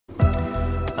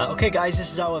Okay guys,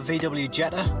 this is our VW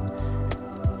Jetta.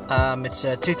 It's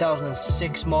a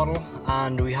 2006 model,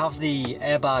 and we have the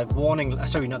airbag warning,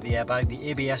 sorry not the airbag,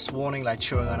 the ABS warning light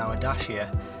showing on our dash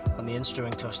here on the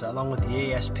instrument cluster, along with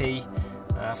the ASP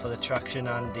for the traction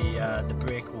and the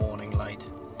brake warning light.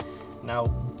 Now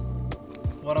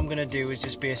what I'm going to do is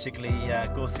just basically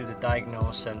go through the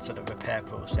diagnose and sort of repair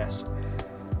process.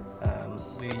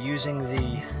 We're using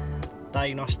the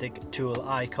diagnostic tool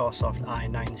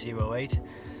i908,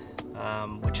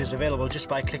 which is available just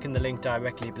by clicking the link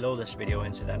directly below this video,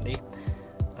 incidentally.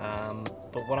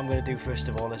 But what I'm going to do first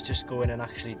of all is just go in and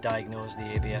actually diagnose the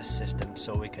ABS system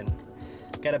so we can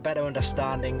get a better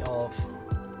understanding of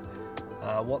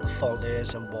what the fault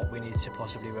is and what we need to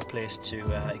possibly replace to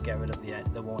get rid of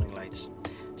the warning lights.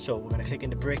 So we're going to click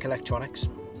into brake electronics,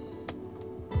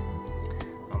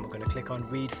 and we're going to click on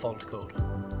read fault code.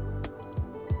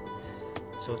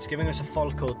 So it's giving us a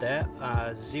fault code there,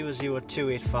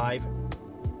 00285,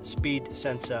 speed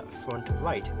sensor front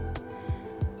right.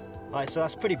 Alright, so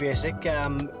that's pretty basic.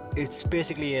 It's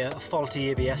basically a faulty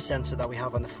ABS sensor that we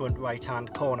have on the front right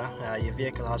hand corner. Your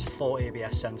vehicle has 4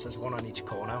 ABS sensors, one on each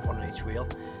corner, one on each wheel.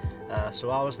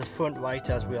 So ours the front right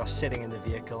as we are sitting in the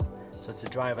vehicle, so it's the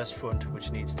driver's front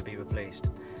which needs to be replaced.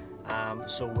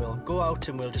 So we'll go out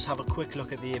and we'll just have a quick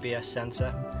look at the ABS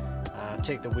sensor.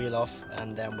 Take the wheel off,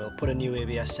 and then we'll put a new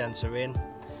ABS sensor in,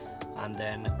 and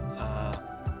then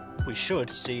we should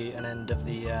see an end of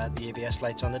the ABS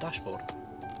lights on the dashboard.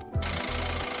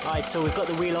 Alright, so we've got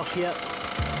the wheel off here.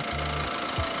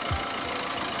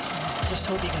 Just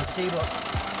hope you can see, but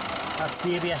that's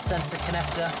the ABS sensor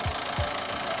connector,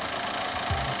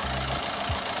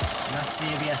 and that's the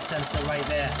ABS sensor right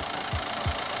there.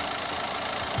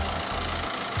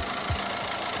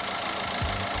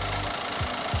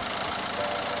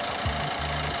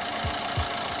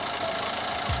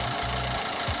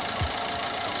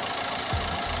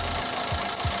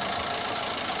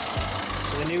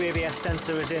 So the new ABS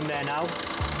sensor is in there now.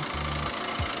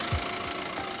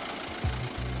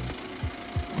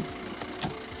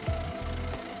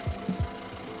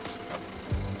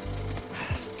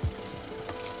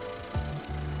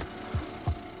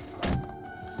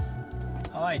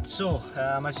 Alright, so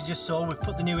as you just saw, we've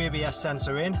put the new ABS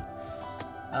sensor in.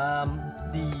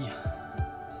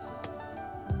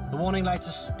 The warning lights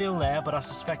are still there, but I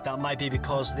suspect that might be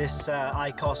because this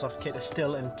i908 kit is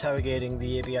still interrogating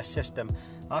the ABS system.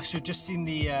 I've actually just seen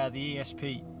the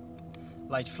ASP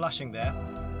light flashing there.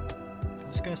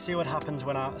 I'm just going to see what happens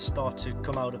when I start to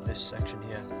come out of this section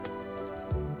here.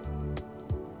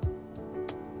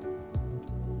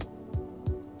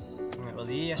 Right, well,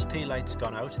 the ESP light's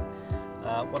gone out.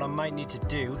 What I might need to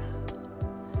do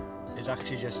is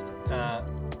actually just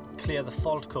clear the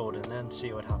fault code and then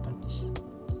see what happens.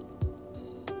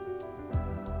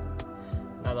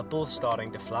 Now they're both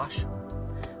starting to flash,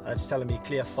 and it's telling me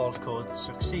clear fault code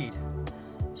succeed.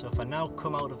 So if I now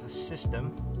come out of the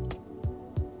system,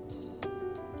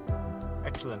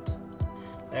 excellent.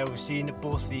 There we've seen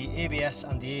both the ABS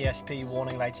and the ASP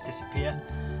warning lights disappear.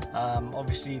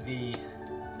 Obviously the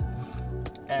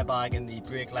airbag and the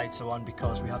brake lights are on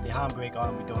because we have the handbrake on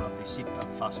and we don't have the seatbelt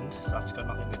fastened, so that's got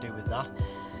nothing to do with that.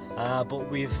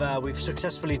 But we've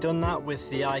successfully done that with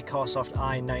the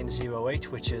i908,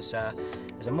 which is a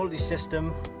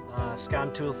multi-system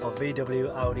scan tool for VW,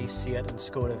 Audi, Seat and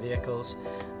Skoda vehicles,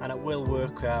 and it will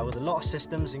work with a lot of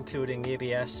systems, including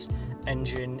ABS,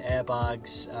 engine,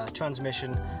 airbags,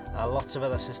 transmission, lots of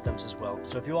other systems as well.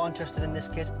 So if you are interested in this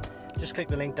kit, just click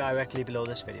the link directly below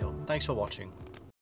this video. Thanks for watching.